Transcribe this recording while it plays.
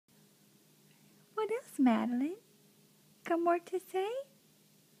Madeline. Got more to say?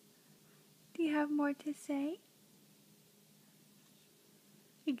 Do you have more to say?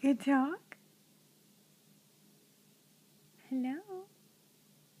 You could talk? Hello?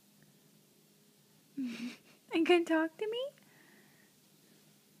 You can talk to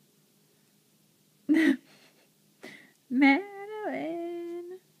me?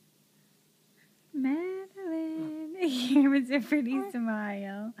 Madeline. Madeline. Here was a pretty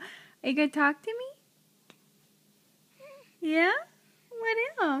smile. Are you going to talk to me? Yeah? What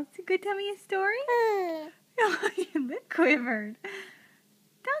else? You could tell me a story? Oh, your lip quivered.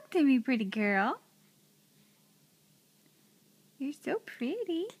 Talk to me, pretty girl. You're so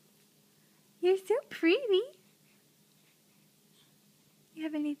pretty. You're so pretty. You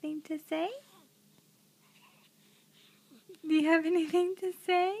have anything to say? Do you have anything to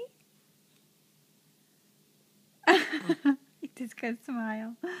say? You're just going to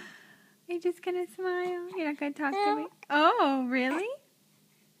smile. You're just going to smile? You're not going to talk to me? Oh, really?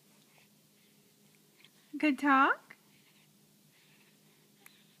 Good talk?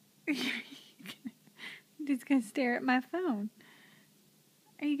 You're just going to stare at my phone.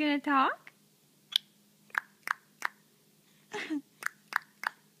 Are you going to talk?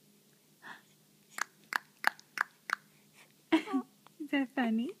 Is that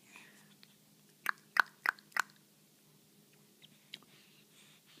funny?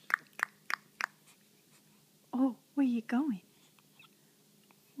 Oh, where you going?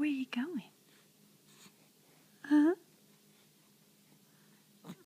 Where you going?